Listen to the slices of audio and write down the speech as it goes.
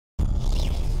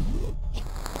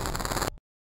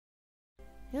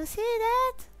You see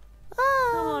that?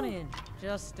 Come on Oh! in.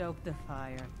 Just stoke the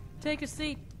fire. Take a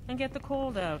seat and get the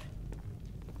cold out.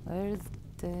 Where's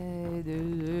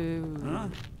the... Huh?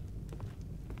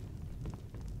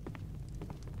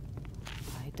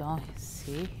 I don't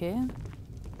see him.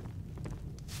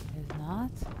 He's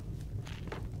not.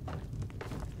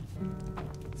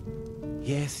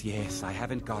 Yes, yes, I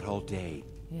haven't got all day.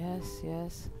 Yes,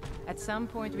 yes. At some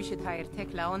point we should hire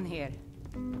Tekla on here.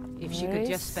 If she Where could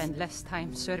just is spend less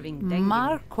time serving dengue.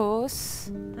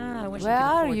 Marcus? I wish Where I could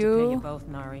are afford to pay you? you both,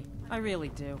 Nari. I really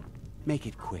do. Make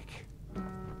it quick.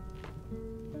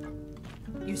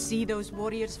 You see those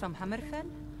warriors from Hammerfell?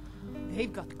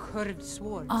 They've got curved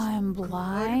swords. I'm Curved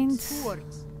blind.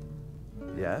 swords.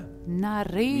 Yeah?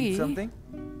 Nari. Need something?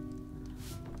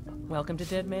 Welcome to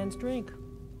Dead Man's Drink.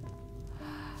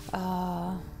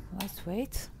 Let's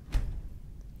wait.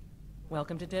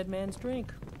 Welcome to Dead Man's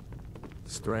Drink.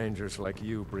 Strangers like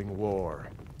you bring war.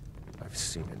 I've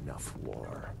seen enough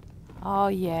war. Oh,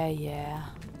 yeah, yeah.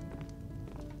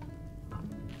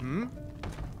 Hmm?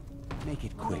 Make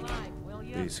it quick.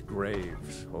 These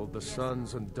graves hold the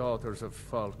sons and daughters of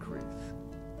Falkreath.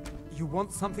 You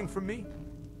want something from me?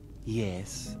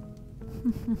 Yes.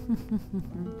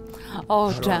 Oh,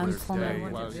 Another gentlemen. day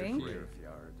Want a was a drink?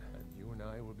 graveyard, and you and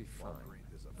I will be fine.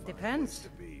 Depends.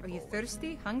 Are you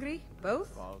thirsty? Hungry?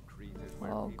 Both? Falkreath is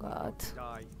where Oh, people God.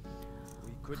 die.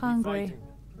 We could Hungry. be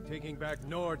fighting, taking back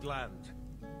Nordland.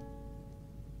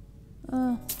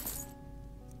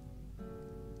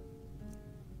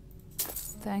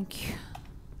 Thank you.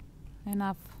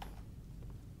 Enough.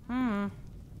 Hmm.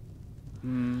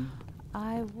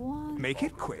 I want... Make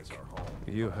it quick.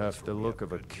 You have the look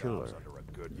of a killer.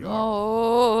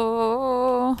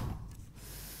 Oh.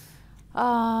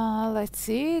 Let's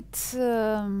eat.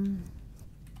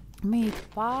 Meat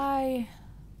pie.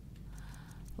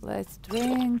 Let's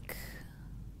drink.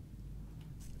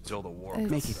 Till the war. It's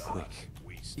Make it quick.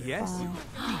 Yes?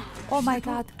 fine. Oh my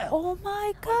god. Oh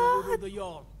my god. The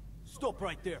Jarl. Stop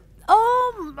right there.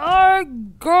 Oh my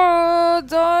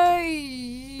god.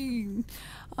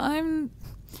 I'm...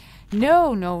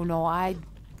 No. I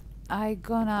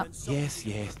gonna... Yes,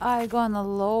 yes. I gonna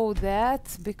load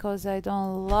that because I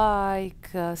don't like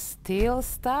steel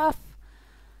stuff.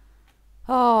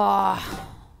 Oh.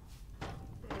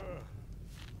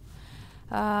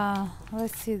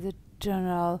 Let's see the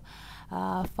journal.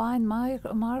 Find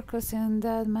Marcus and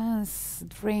Dead Man's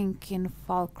Drink in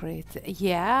Falkreath.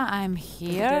 Yeah, I'm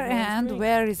here. Dead Man's And Drink.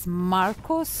 where is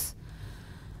Marcus?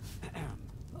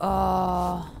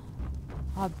 Up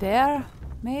there,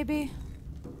 maybe?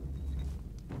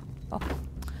 Oh,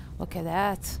 look at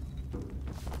that.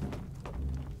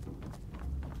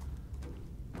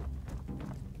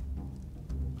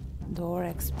 Door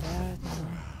expert.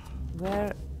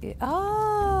 Where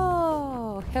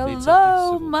oh, something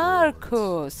hello, civil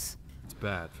Marcus. It's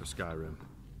bad for Skyrim.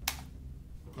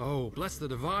 Oh, bless the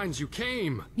divines, you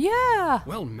came! Yeah.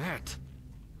 Well met.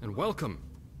 And welcome.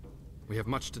 We have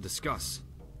much to discuss.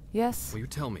 Yes. Will you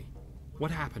tell me,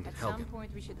 what happened at At some Helgen?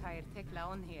 point we should hire Tekla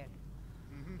on here.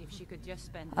 If she could just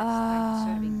spend less time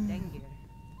serving dengue.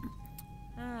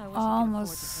 I wish I could afford to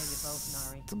Almost pay you both,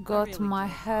 Nari. I got really my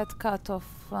do. head cut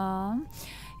off.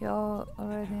 You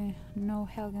already know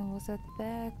Helgen was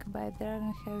attacked by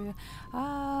dragon. Have you?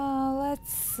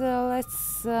 Let's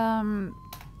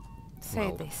say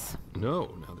Well, this. No,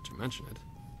 now that you mention it.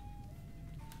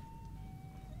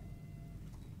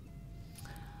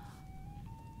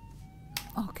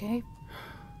 Okay.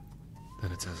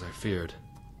 Then it's as I feared.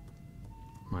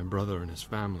 My brother and his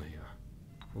family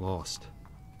are lost.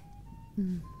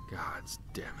 Gods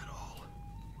damn it all.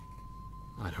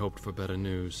 I'd hoped for better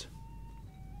news.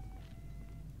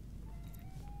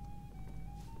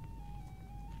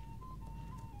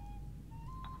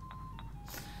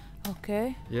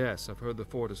 Okay. Yes, I've heard the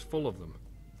fort is full of them.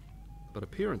 But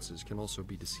appearances can also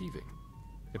be deceiving.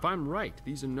 If I'm right,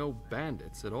 these are no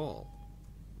bandits at all.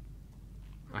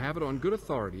 I have it on good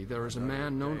authority there is a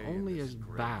man known only as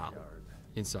Val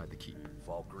inside the keep.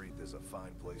 Falkreath is a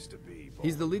fine place to be.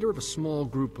 He's the leader of a small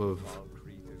group of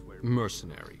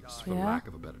mercenaries, for Yeah. lack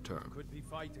of a better term. Could be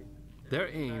fighting. Their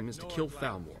aim is to kill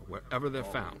Thalmor wherever they're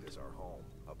found. Is our home,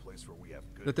 a place where we have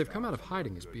good That they've come out of jobs,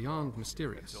 hiding is good beyond homes.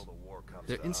 mysterious. Until the war comes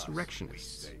They're to us,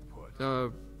 insurrectionists. we stay put.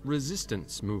 A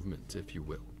resistance movement, if you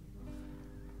will.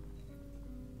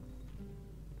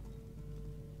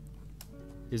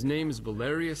 His name is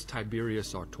Valerius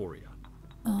Tiberius Artoria.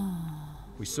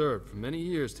 We served for many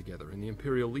years together in the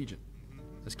Imperial Legion,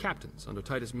 as captains under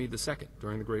Titus Mede II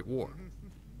during the Great War.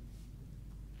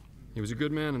 He was a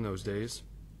good man in those days,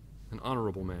 an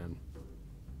honorable man.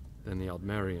 Then the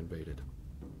Aldmeri invaded,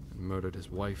 and He murdered his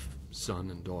wife,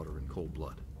 son, and daughter in cold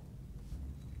blood.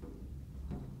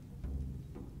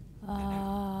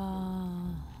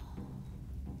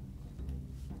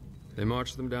 They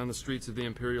marched them down the streets of the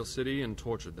Imperial City and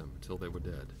tortured them until they were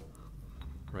dead,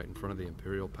 right in front of the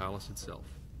Imperial Palace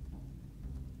itself.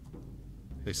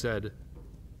 They said,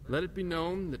 "Let it be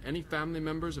known that any family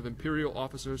members of Imperial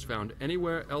officers found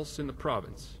anywhere else in the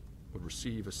province would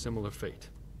receive a similar fate."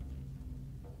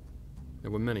 There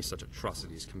were many such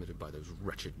atrocities committed by those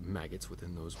wretched maggots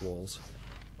within those walls,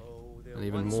 and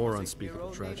even more unspeakable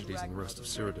tragedies in the rest of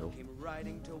Cyrodiil.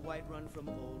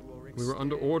 We were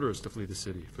under orders to flee the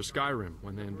city for Skyrim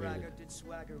when they invaded.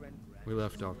 We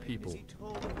left our people,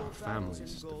 our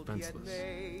families,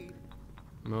 defenseless.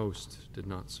 Most did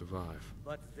not survive.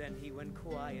 The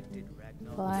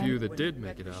few that did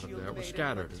make it out of there were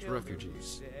scattered as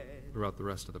refugees throughout the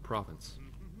rest of the province.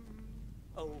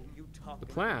 The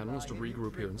plan was to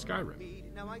regroup here in Skyrim,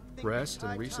 rest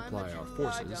and resupply our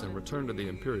forces, and return to the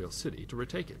Imperial City to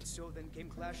retake it.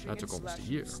 That took almost a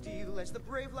year.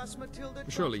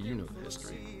 Surely you know the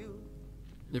history.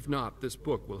 If not, this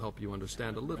book will help you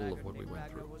understand a little of what we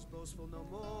went through.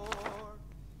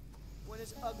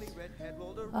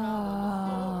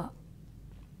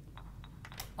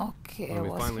 Okay, when we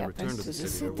what finally happens returned to to the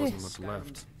city, there wasn't much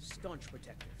left.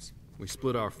 We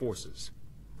split our forces,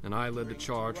 and I led the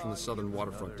charge from the southern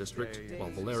waterfront district,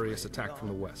 while Valerius attacked from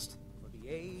the west.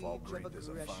 Falkreath is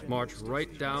a fine March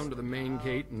right down to the main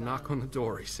gate and knock on the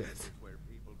door, he said.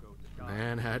 The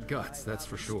man had guts, that's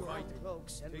for sure.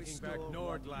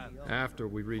 After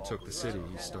we retook the city,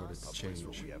 he started to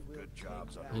change.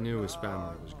 He knew his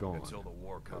family was gone,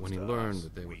 but when he learned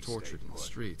that they were tortured in the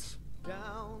streets,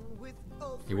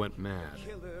 he went mad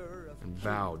and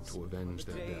vowed to avenge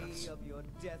their deaths.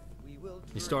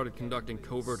 He started conducting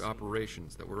covert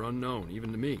operations that were unknown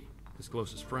even to me, his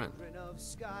closest friend.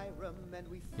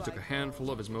 He took a handful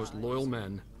of his most loyal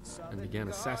men and began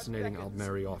assassinating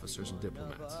Aldmeri officers and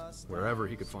diplomats, wherever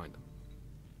he could find them.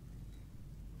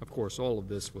 Of course, all of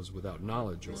this was without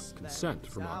knowledge or consent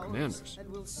from our commanders.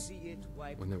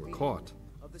 When they were caught,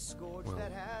 well,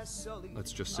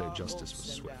 let's just say justice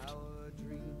was swift.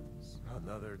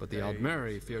 But the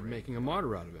Aldmeri feared making a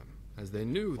martyr out of him, as they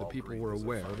knew the people were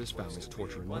aware of his family's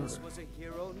torture and murder.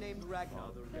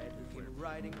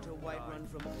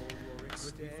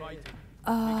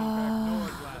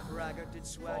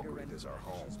 Falkreath is our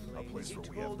home, a place where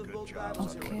we have good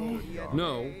jobs.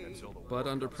 No, but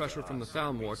under pressure from the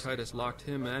Thalmor, Titus locked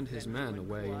him and his men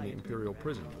away in the Imperial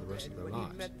prison for the rest of their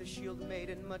lives.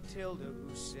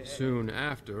 Soon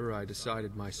after, I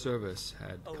decided my service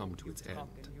had come to its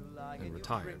end and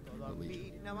retired from the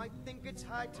Legion.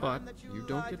 But you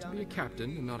don't get to be a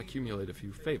captain and not accumulate a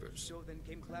few favors.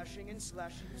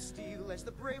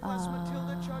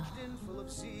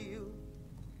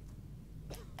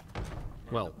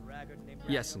 Well,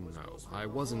 yes and no. I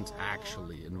wasn't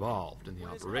actually involved in the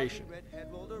operation,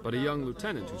 but a young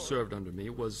lieutenant who served under me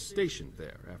was stationed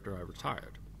there after I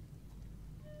retired.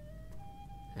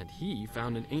 And he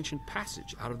found an ancient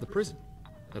passage out of the prison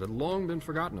that had long been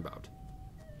forgotten about.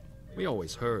 We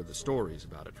always heard the stories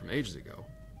about it from ages ago,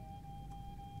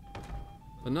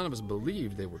 but none of us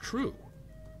believed they were true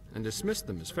and dismissed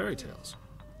them as fairy tales.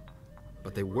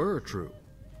 But they were true,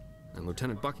 and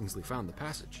Lieutenant Buckingsley found the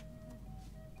passage.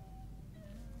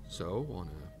 So, on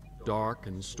a dark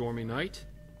and stormy night,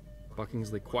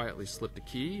 Buckingsley quietly slipped a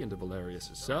key into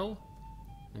Valerius' cell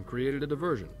and created a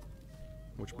diversion,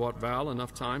 which bought Val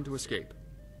enough time to escape.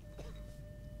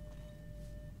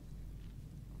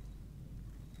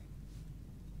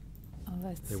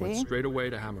 They went straight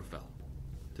away to Hammerfell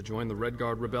to join the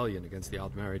Redguard rebellion against the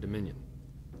Aldmeri Dominion.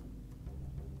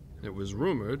 It was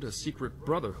rumored a secret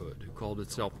brotherhood who called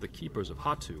itself the Keepers of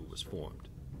Hatu was formed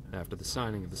after the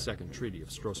signing of the Second Treaty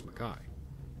of Stros Makai.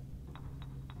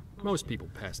 Most people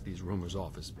passed these rumors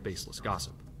off as baseless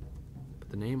gossip, but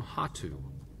the name Hatu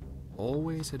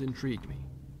always had intrigued me.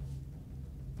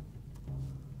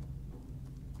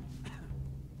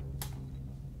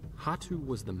 Hatu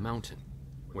was the mountain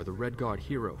where the Redguard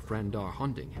hero Frandar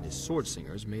Hunding and his sword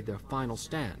singers made their final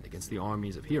stand against the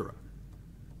armies of Hera.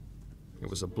 It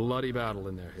was a bloody battle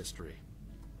in their history,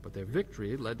 but their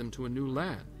victory led them to a new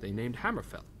land they named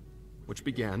Hammerfell, which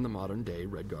began the modern-day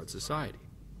Redguard society.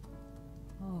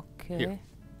 Okay. Here,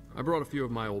 I brought a few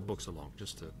of my old books along,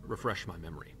 just to refresh my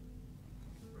memory.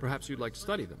 Perhaps you'd like to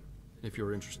study them, if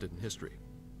you're interested in history.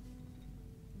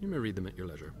 You may read them at your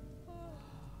leisure.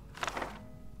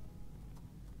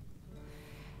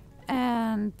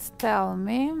 And tell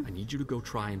me. I need you to go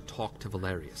try and talk to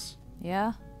Valerius.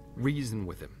 Yeah? Reason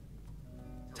with him.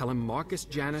 Tell him Marcus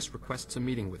Janus requests a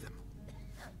meeting with him.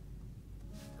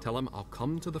 Tell him I'll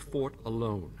come to the fort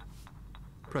alone.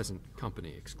 Present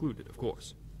company excluded, of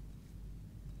course.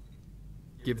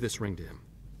 Give this ring to him.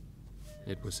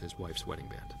 It was his wife's wedding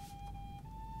band.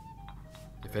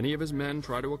 If any of his men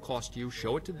try to accost you,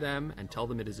 show it to them and tell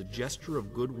them it is a gesture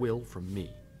of goodwill from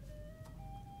me.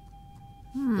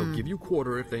 They'll give you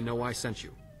quarter if they know I sent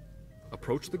you.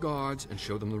 Approach the guards and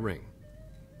show them the ring.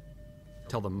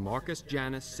 Tell them Marcus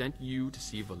Janus sent you to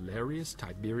see Valerius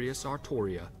Tiberius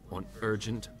Artoria on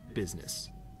urgent business.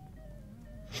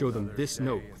 Show them this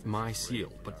note with my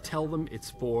seal, but tell them it's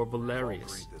for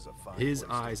Valerius. His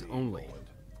eyes only.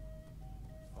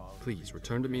 Please,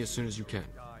 return to me as soon as you can.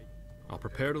 I'll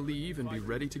prepare to leave and be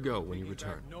ready to go when you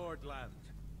return.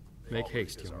 Make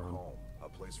haste, young one,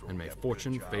 and may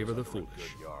fortune favor the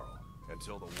foolish.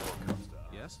 Until the war comes to us.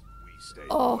 Yes? We stay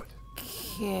put.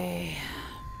 Okay.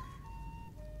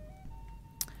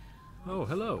 Oh,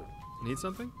 hello. Need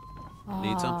something?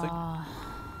 Need something?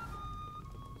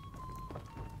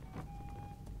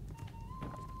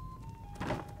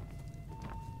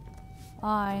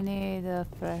 I need a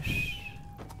fresh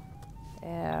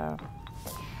air.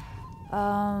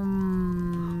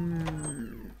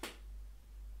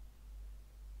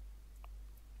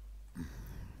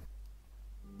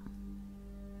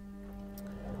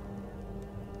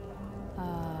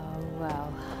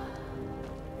 Well,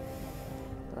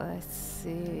 let's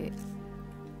see.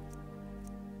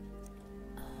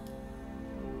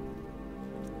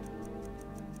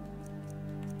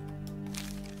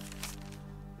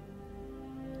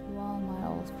 While my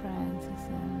old friend is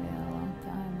in me a long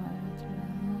time, I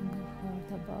have heard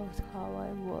about how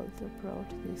I would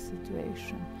approach this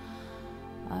situation.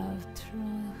 I've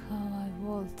tried how I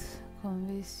would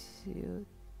convince you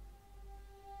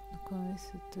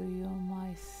to you my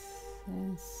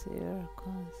sincere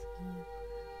consent.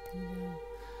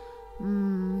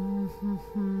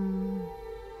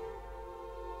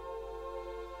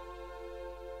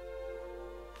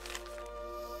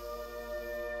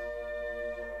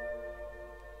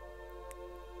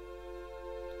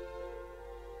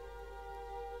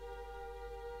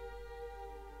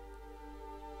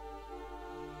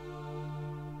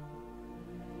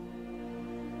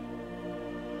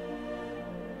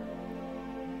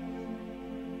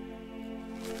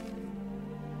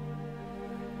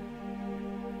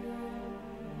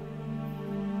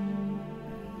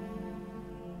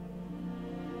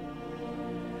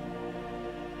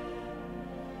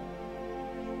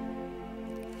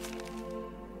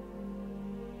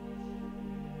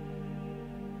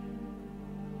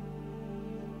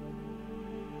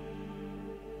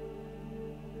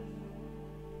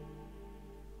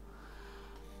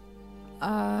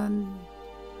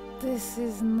 This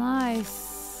is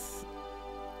nice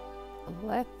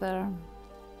letter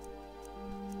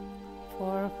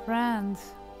for a friend.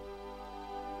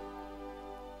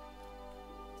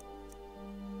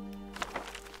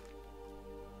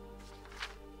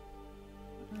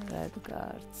 Red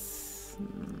Guards,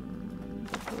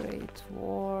 the Great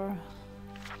War.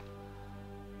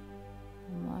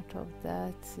 Much of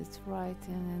that is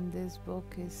writing in this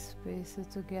book is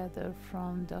pieced together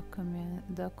from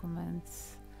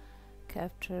documents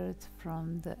captured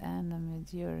from the enemy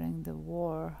during the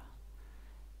war,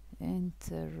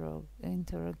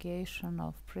 interrogation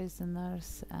of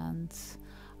prisoners, and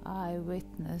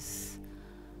eyewitness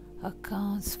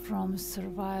accounts from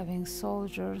surviving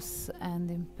soldiers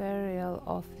and imperial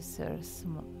officers.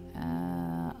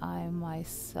 I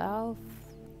myself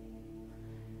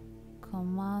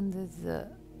commanded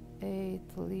the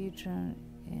 8th Legion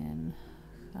in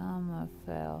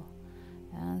Hammerfell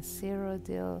and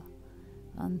Cyrodiil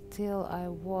until I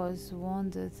was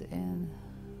wounded in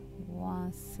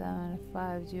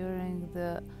 175 during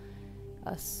the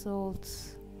assault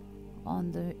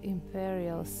on the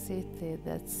imperial city.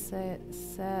 That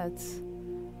said,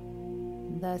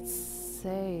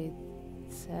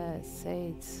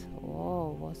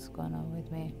 whoa, what's going on with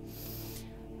me?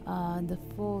 The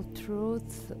full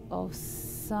truth of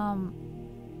some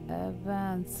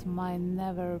events might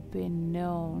never be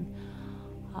known.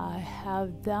 I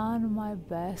have done my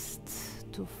best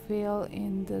to fill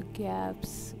in the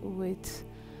gaps with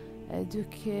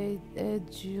educated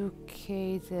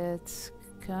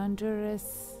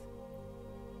conjurers,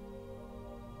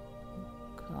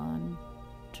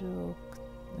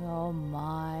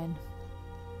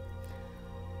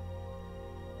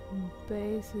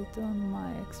 based on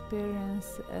my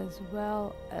experience as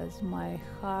well as my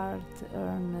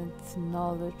hard-earned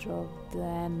knowledge of the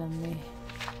enemy.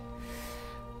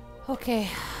 Okay.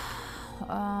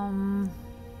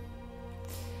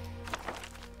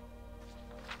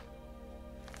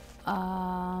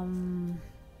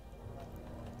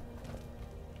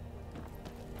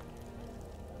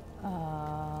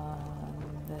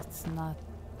 that's not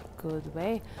good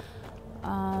way.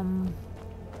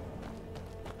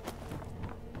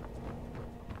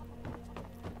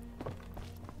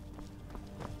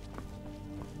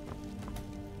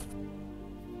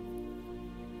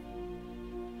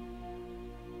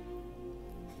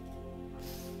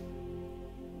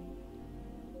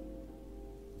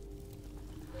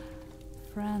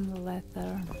 Friend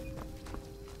letter.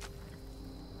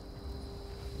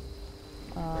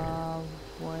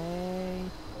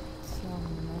 Wait a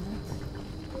minute.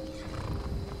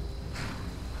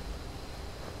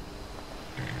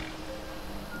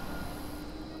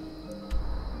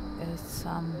 It's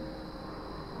some.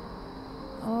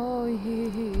 Oh,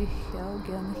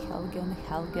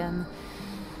 Helgen.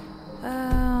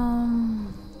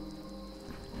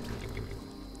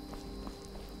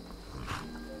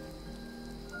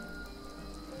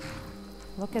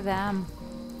 Look at them.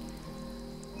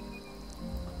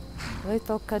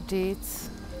 Little Khajiits.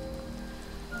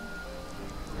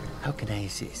 How can I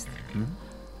assist?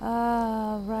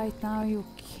 Right now you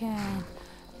can.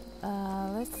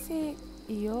 Let's see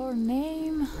your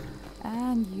name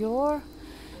and your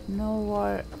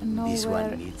nowhere. This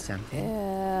one needs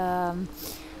something?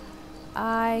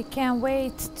 I can't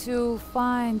wait to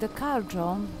find the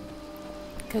Khajiit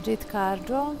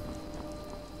Khajiit.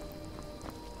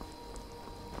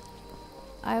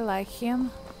 I like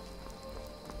him.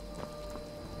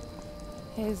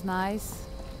 He's nice.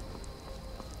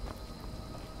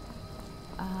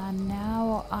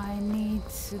 Now I need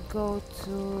to go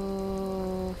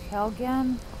to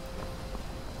Helgen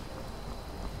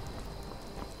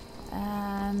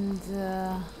and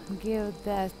give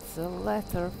that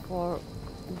letter for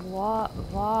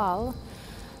Val.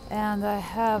 And I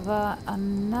have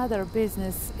another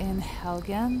business in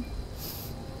Helgen.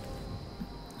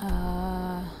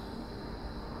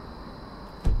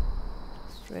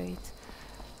 Straight.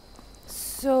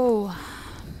 So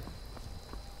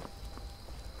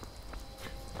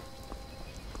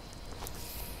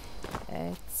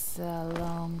it's a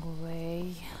long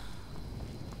way.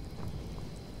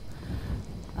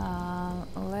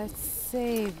 Let's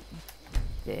save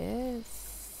this.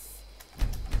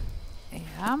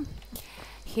 Yeah,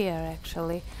 here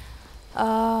actually.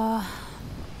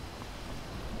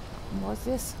 What's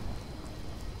this?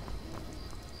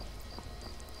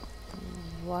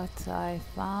 What I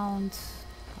found,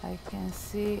 I can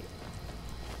see.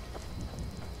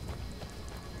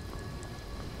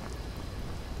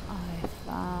 I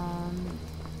found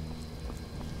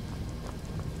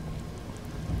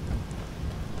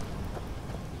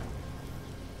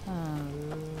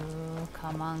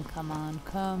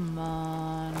come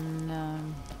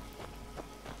on.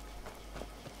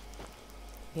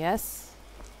 Yes.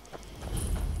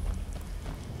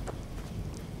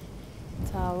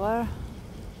 Tower.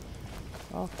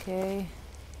 Okay.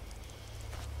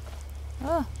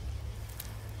 Oh.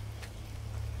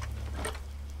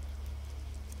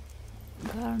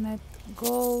 Garnet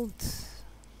gold.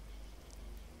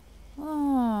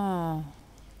 Oh.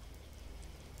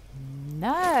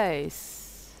 Nice.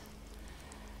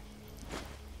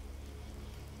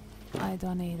 I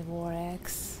don't need war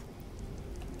axe.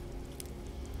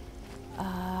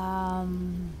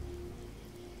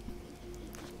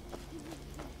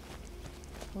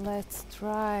 Let's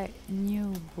try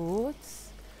new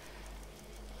boots.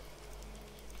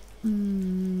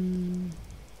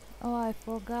 Oh, I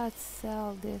forgot to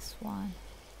sell this one.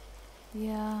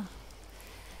 Yeah.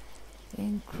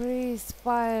 Increased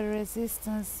fire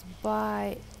resistance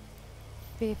by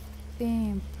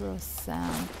 15%.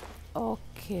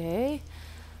 Okay.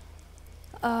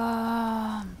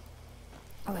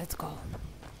 Let's go.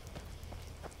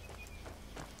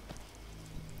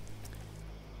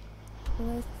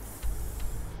 Let's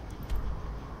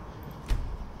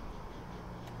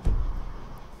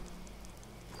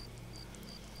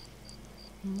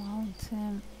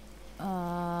mountain.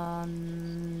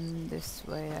 This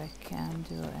way I can't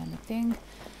do anything.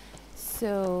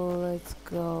 So let's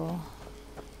go.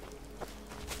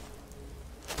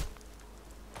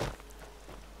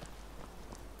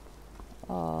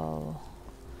 Oh,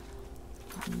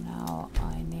 now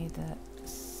I need to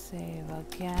save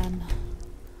again.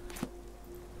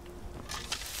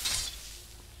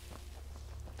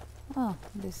 Oh,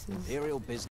 this is Imperial business.